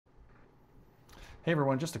Hey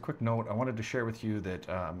everyone, just a quick note. I wanted to share with you that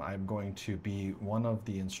I'm going to be one of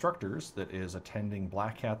the instructors that is attending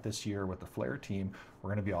Black Hat this year with the Flare team. We're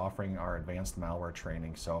going to be offering our advanced malware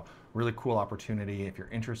training. So really cool opportunity. If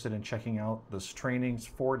you're interested in checking out this training, it's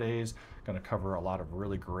 4 days, going to cover a lot of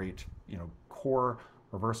really great, core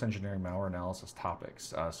reverse engineering malware analysis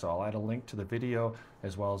topics. So I'll add a link to the video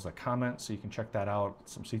as well as a comment so you can check that out.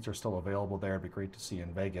 Some seats are still available there. It'd be great to see you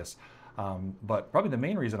in Vegas. But probably the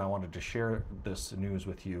main reason I wanted to share this news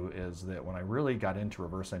with you is that when I really got into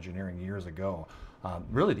reverse engineering years ago,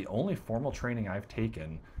 really the only formal training I've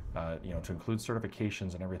taken, to include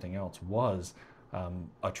certifications and everything else, was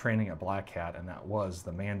a training at Black Hat, and that was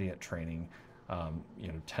the Mandiant training.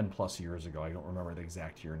 10 plus years ago. I don't remember the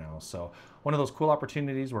exact year now. So one of those cool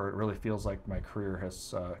opportunities where it really feels like my career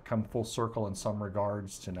has come full circle in some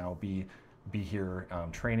regards to now be here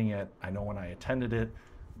training it. I know when I attended it,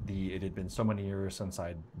 it had been so many years since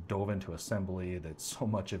I dove into assembly that so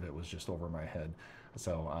much of it was just over my head.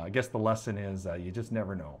 So I guess the lesson is you just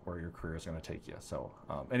never know where your career is going to take you. So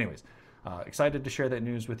anyways, excited to share that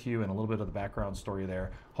news with you and a little bit of the background story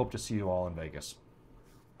there. Hope to see you all in Vegas.